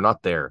above it. They're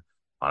not there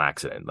on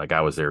accident. Like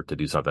I was there to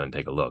do something and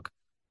take a look.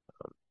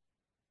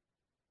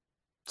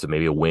 So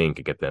maybe a wing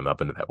could get them up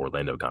into that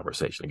Orlando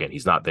conversation. Again,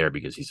 he's not there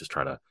because he's just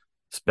trying to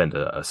spend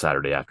a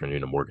Saturday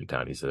afternoon in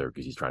Morgantown. He's there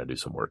because he's trying to do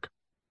some work.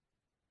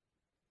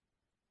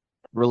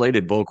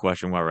 Related bowl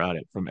question while we're at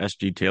it from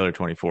SG Taylor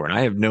 24. And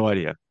I have no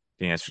idea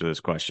the answer to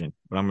this question,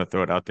 but I'm going to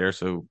throw it out there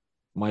so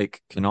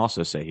Mike can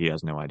also say he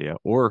has no idea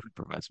or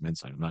provide some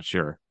insight. I'm not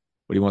sure.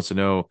 But he wants to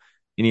know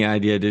any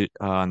idea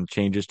on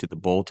changes to the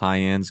bowl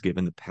tie-ins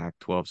given the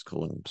Pac-12's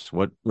collapse.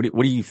 What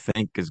do you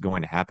think is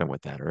going to happen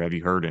with that, or have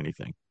you heard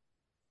anything?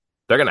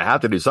 They're going to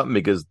have to do something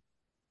because,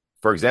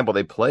 for example,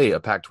 they play a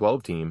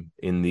Pac-12 team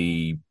in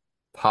the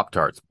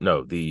Pop-Tarts.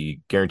 No, the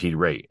guaranteed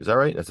rate. Is that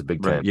right? That's a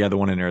Big Ten. Right. Yeah, the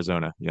one in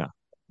Arizona. Yeah.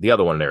 The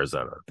other one in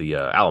Arizona, the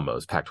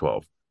Alamos,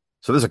 Pac-12.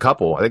 So there's a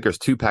couple. I think there's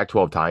two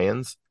Pac-12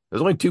 tie-ins.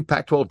 There's only two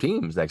Pac-12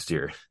 teams next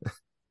year. So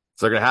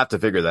they're going to have to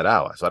figure that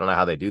out. So I don't know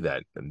how they do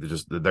that. And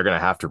they're going to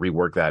have to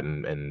rework that.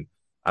 And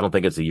I don't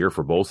think it's a year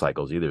for bowl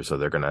cycles either. So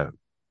they're going to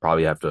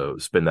probably have to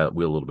spin that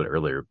wheel a little bit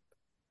earlier.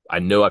 I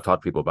have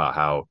talked to people about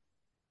how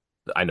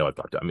I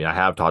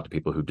have talked to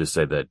people who just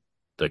say that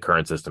the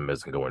current system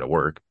isn't going to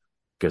work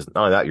because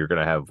not only that, you're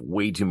going to have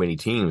way too many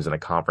teams in a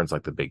conference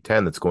like the Big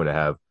Ten that's going to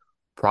have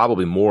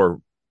probably more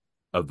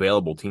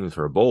available teams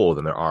for a bowl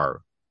than there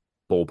are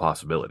bowl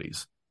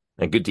possibilities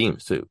and good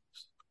teams too.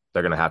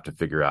 They're going to have to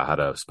figure out how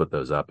to split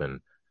those up and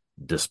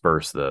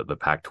disperse the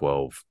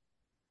Pac-12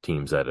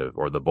 teams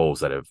or the bowls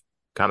that have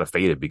kind of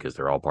faded because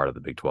they're all part of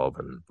the Big 12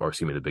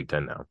 the Big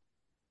 10 now.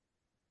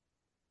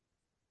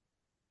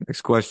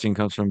 Next question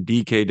comes from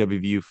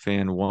DKWV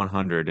fan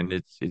 100, and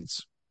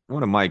it's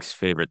One of Mike's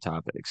favorite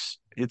topics.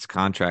 It's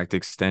contract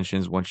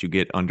extensions once you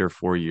get under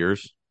 4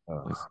 years.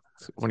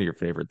 It's one of your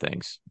favorite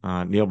things.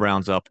 Neil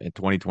Brown's up in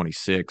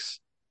 2026.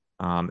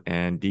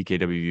 And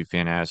DKWV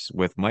fan asks,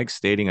 with Mike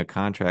stating a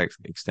contract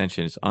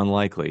extension is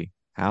unlikely,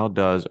 how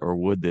does or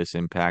would this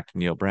impact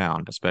Neil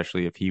Brown,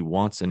 especially if he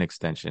wants an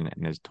extension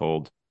and is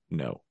told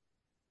no?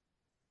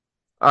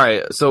 All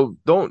right, so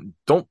don't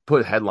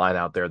put headline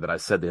out there that I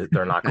said that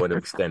they're not going to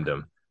extend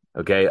him.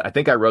 Okay, I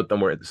think I wrote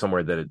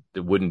somewhere that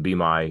it wouldn't be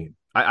my.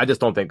 I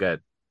just don't think that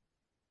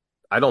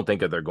I don't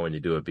think that they're going to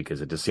do it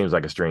because it just seems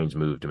like a strange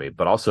move to me.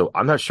 But also,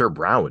 I'm not sure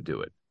Brown would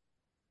do it.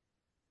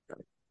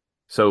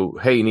 So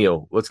hey,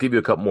 Neil, let's give you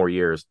a couple more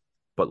years,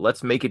 but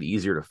let's make it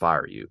easier to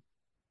fire you.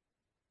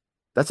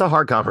 That's a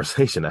hard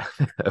conversation.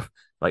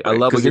 Like I Right, love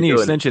what because you're any doing.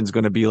 extension is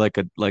going to be like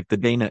the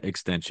Dana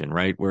extension,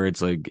 right? Where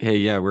it's like, hey,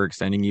 yeah, we're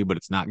extending you, but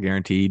it's not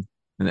guaranteed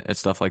and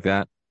stuff like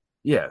that.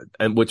 Yeah,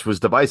 and which was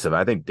divisive.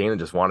 I think Dana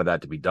just wanted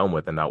that to be done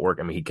with and not work.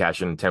 I mean, he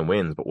cashed in 10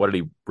 wins, but what did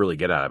he really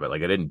get out of it?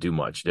 Like, I didn't do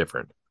much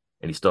different,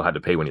 and he still had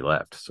to pay when he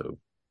left.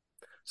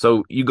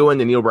 So you go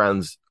into Neil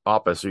Brown's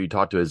office or you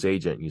talk to his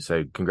agent and you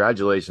say,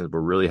 "Congratulations, we're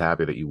really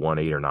happy that you won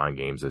 8 or 9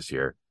 games this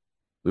year.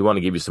 We want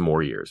to give you some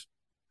more years,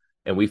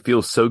 and we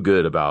feel so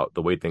good about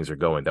the way things are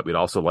going that we'd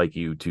also like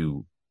you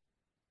to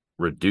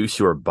reduce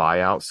your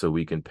buyout so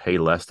we can pay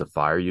less to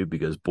fire you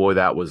because boy,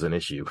 that was an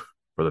issue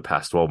for the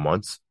past 12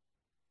 months."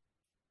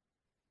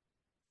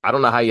 I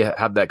don't know how you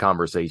have that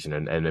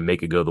conversation and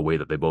make it go the way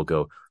that they both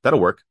go. That'll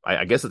work.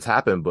 I guess it's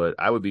happened, but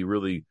I would be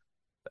really,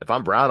 if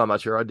I'm Brown, I'm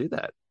not sure I'd do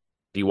that.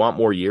 Do you want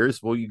more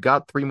years? Well, you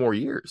got 3 more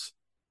years.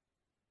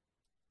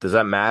 Does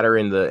that matter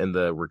in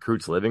the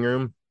recruit's living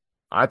room?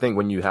 I think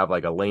when you have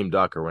like a lame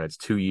duck or when it's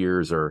 2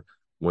 years or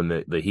when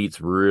the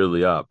heat's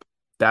really up,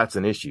 that's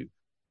an issue.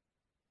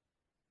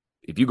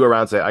 If you go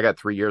around and say, I got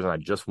 3 years and I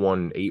just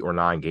won 8 or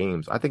 9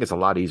 games, I think it's a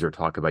lot easier to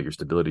talk about your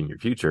stability in your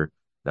future.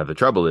 Now, the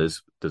trouble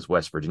is, does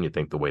West Virginia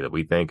think the way that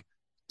we think?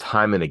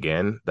 Time and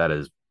again, that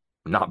has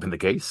not been the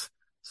case.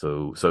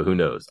 So who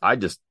knows? I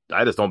just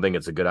don't think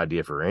it's a good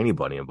idea for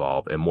anybody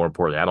involved. And more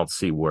importantly, I don't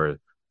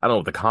know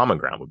what the common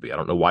ground would be. I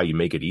don't know why you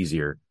make it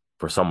easier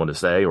for someone to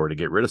say or to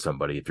get rid of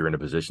somebody if you're in a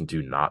position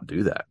to not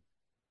do that.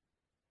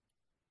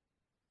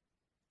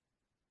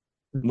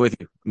 With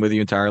you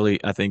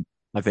entirely. I think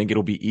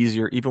it'll be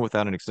easier even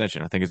without an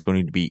extension. I think it's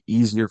going to be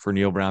easier for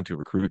Neil Brown to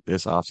recruit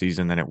this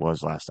offseason than it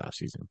was last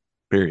offseason.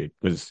 Period.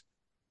 Because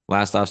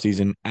last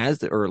offseason,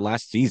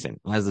 last season,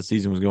 as the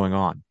season was going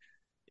on,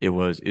 it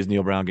was, is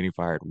Neil Brown getting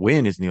fired?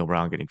 When is Neil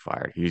Brown getting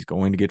fired? He's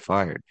going to get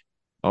fired.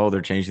 Oh,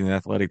 they're changing the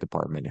athletic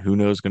department. Who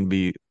knows going to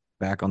be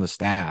back on the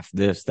staff,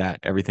 this,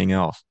 that, everything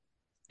else.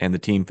 And the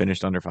team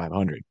finished under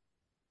 500.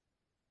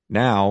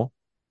 Now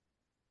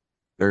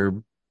there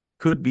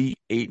could be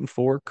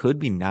 8-4, could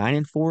be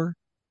 9-4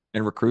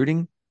 in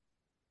recruiting.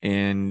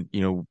 And,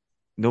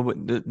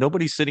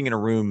 nobody's sitting in a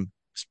room,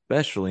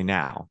 especially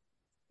now,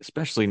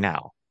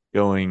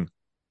 going,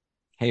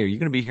 hey, are you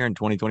going to be here in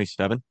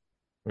 2027?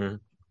 Mm.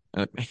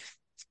 Uh,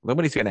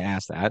 Nobody's going to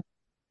ask that.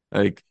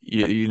 Like,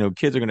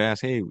 kids are going to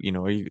ask, hey, you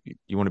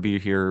want to be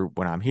here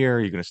when I'm here? Are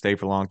you going to stay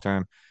for a long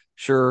time?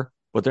 Sure.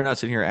 But they're not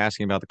sitting here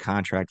asking about the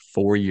contract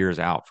 4 years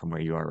out from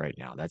where you are right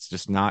now. That's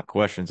just not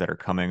questions that are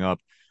coming up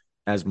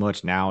as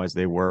much now as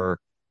they were,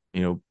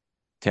 you know,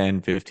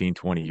 10, 15,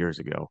 20 years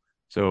ago.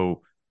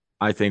 So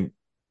I think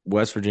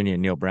West Virginia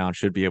and Neil Brown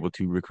should be able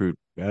to recruit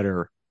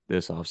better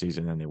this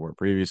offseason than they were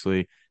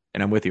previously.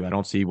 And I'm with you. I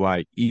don't see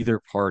why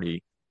either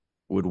party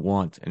would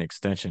want an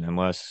extension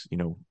unless,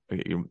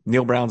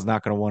 Neil Brown's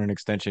not going to want an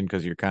extension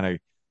because you're kind of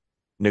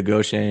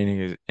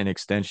negotiating an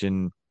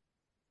extension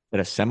at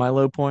a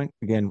semi-low point,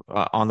 again,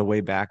 on the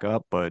way back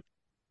up. But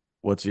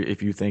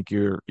if you think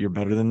you're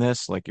better than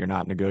this, like you're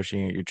not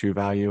negotiating at your true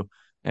value.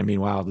 And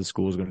meanwhile, the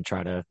school is going to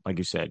try to, like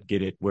you said,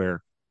 get it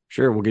where,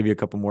 sure, we'll give you a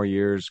couple more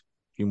years,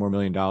 a few more $1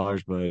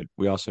 million, but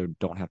we also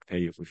don't have to pay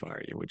you if we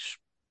fire you, which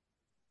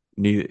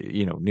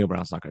Neil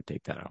Brown's not going to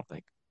take that, I don't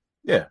think.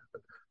 Yeah.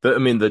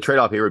 The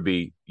trade-off here would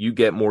be you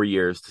get more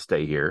years to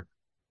stay here,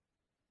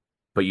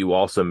 but you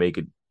also make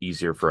it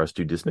easier for us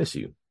to dismiss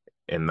you.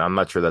 And I'm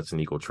not sure that's an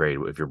equal trade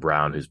if you're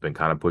Brown, who's been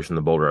kind of pushing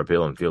the boulder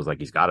uphill and feels like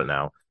he's got it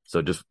now.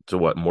 So just to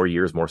what, more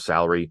years, more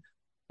salary.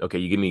 Okay,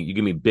 you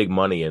give me big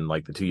money in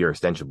like the 2 year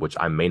extension, which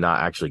I may not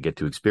actually get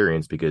to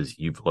experience because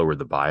you've lowered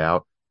the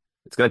buyout.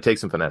 It's going to take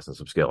some finesse and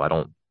some skill. I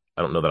don't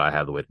know that I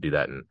have the way to do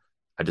that. And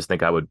I just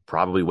think I would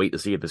probably wait to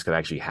see if this could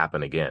actually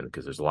happen again,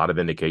 because there's a lot of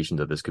indications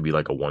that this could be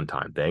like a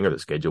one-time thing, or the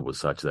schedule was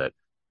such that,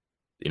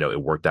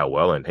 it worked out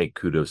well. And hey,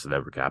 kudos to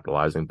them for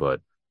capitalizing. But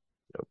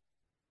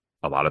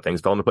a lot of things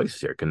fell into place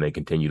here. Can they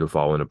continue to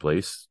fall into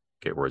place?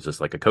 Okay, or is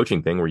this like a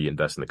coaching thing where you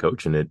invest in the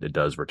coach and it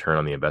does return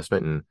on the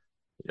investment, and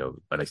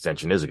an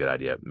extension is a good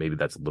idea? Maybe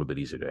that's a little bit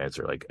easier to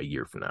answer like a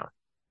year from now.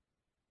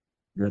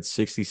 You got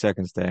 60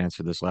 seconds to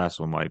answer this last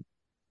one, Mike.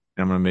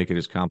 And I'm going to make it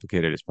as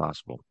complicated as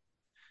possible.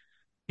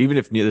 Even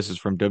if this is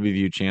from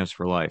WVU Champs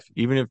for Life,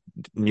 even if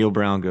Neil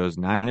Brown goes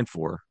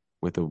 9-4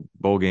 with a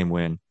bowl game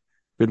win,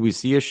 could we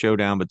see a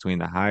showdown between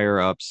the higher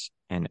ups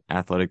and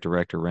athletic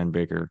director Ren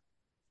Baker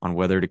on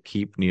whether to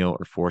keep Neal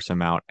or force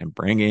him out and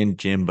bring in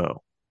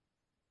Jimbo.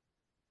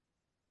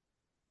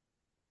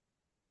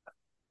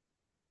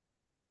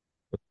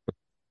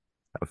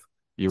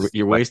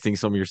 You're wasting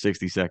some of your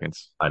 60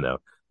 seconds. I know.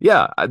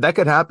 Yeah, that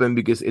could happen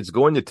because it's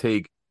going to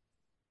take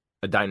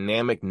a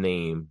dynamic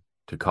name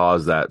to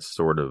cause that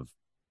sort of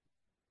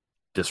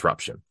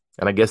disruption.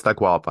 And I guess that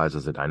qualifies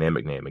as a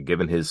dynamic name. And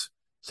given his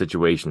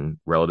situation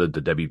relative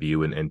to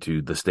WVU and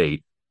to the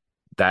state,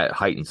 that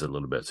heightens it a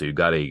little bit. So you've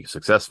got a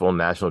successful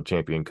national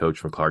champion coach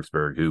from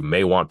Clarksburg who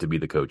may want to be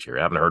the coach here.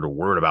 I haven't heard a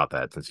word about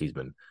that since he's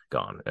been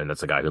gone. And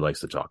that's a guy who likes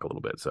to talk a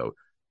little bit. So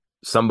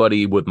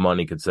somebody with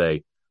money could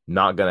say,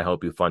 not going to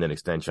help you fund an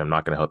extension. I'm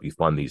not going to help you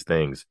fund these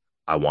things.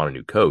 I want a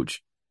new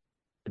coach.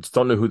 I just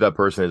don't know who that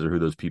person is or who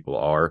those people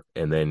are.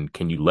 And then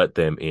can you let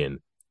them in?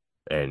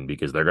 And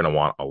because they're going to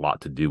want a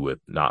lot to do with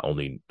not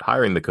only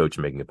hiring the coach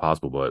and making it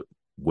possible, but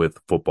with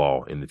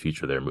football in the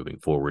future there moving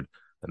forward.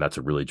 And that's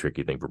a really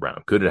tricky thing for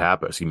Brown. Could it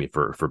happen? Excuse me,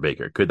 for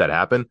Baker. Could that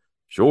happen?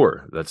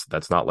 Sure.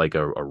 That's not like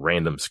a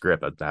random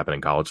script that's happened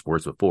in college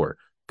sports before.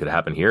 Could it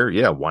happen here?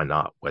 Yeah, why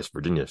not? West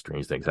Virginia,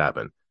 strange things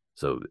happen.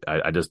 So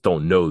I just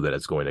don't know that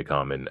it's going to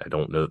come. And I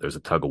don't know that there's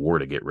a tug of war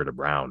to get rid of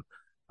Brown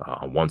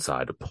on one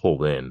side to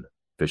pull in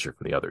Fisher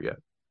from the other yet.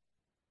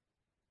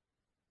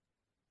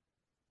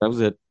 That was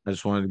it. I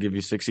just wanted to give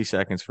you 60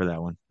 seconds for that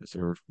one.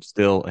 There were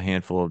still a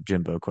handful of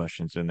Jimbo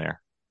questions in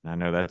there. I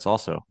know that's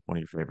also one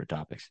of your favorite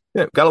topics.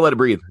 Yeah, got to let it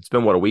breathe. It's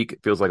been, what, a week?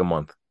 It feels like a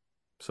month.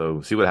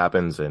 So see what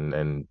happens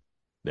and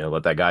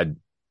let that guy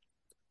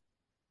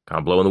kind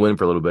of blow in the wind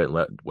for a little bit and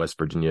let West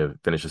Virginia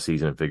finish the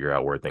season and figure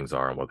out where things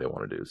are and what they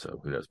want to do. So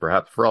who knows?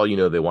 Perhaps for all you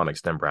know, they want to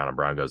extend Brown, and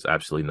Brown goes,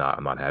 absolutely not.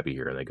 I'm not happy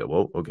here. And they go,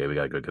 well, okay, we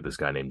got to go get this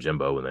guy named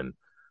Jimbo, and then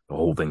the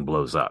whole thing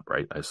blows up,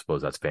 right? I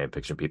suppose that's fan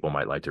fiction people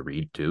might like to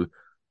read too.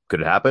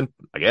 Could it happen?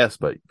 I guess,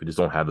 but we just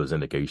don't have those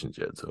indications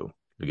yet. So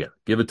again,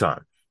 give it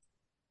time.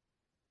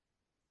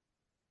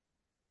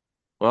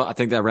 Well, I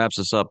think that wraps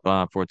us up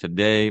for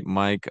today,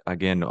 Mike.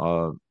 Again,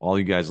 all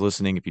you guys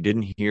listening, if you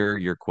didn't hear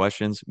your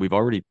questions, we've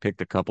already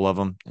picked a couple of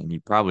them, and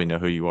you probably know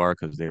who you are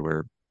because they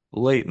were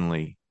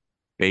blatantly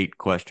bait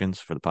questions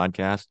for the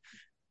podcast.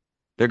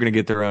 They're going to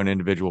get their own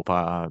individual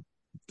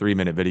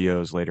 3-minute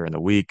videos later in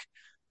the week.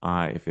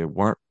 If it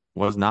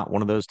was not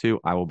one of those two,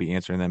 I will be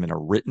answering them in a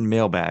written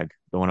mailbag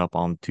going up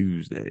on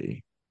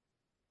Tuesday.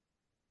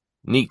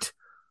 Neat.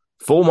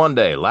 Full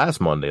Monday, last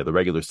Monday of the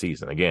regular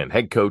season. Again,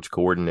 head coach,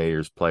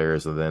 coordinators,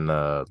 players, and then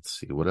let's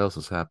see what else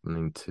is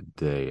happening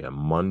today. A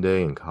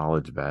Monday in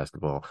college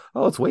basketball.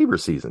 Oh, it's waiver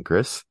season,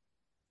 Chris.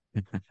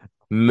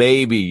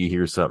 Maybe you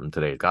hear something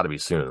today. It's got to be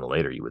sooner than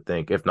later, you would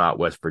think. If not,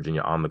 West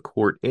Virginia on the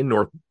court in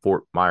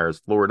Fort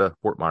Myers, Florida,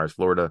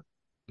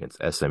 against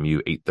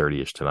SMU,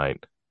 8:30-ish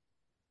tonight.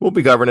 We'll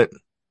be covering it.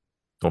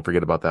 Don't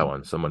forget about that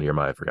one. Someone here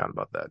might have forgotten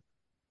about that.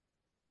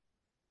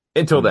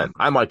 Until then,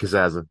 I'm Mike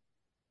Kazaza.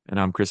 And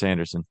I'm Chris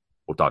Anderson.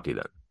 We'll talk to you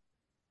then.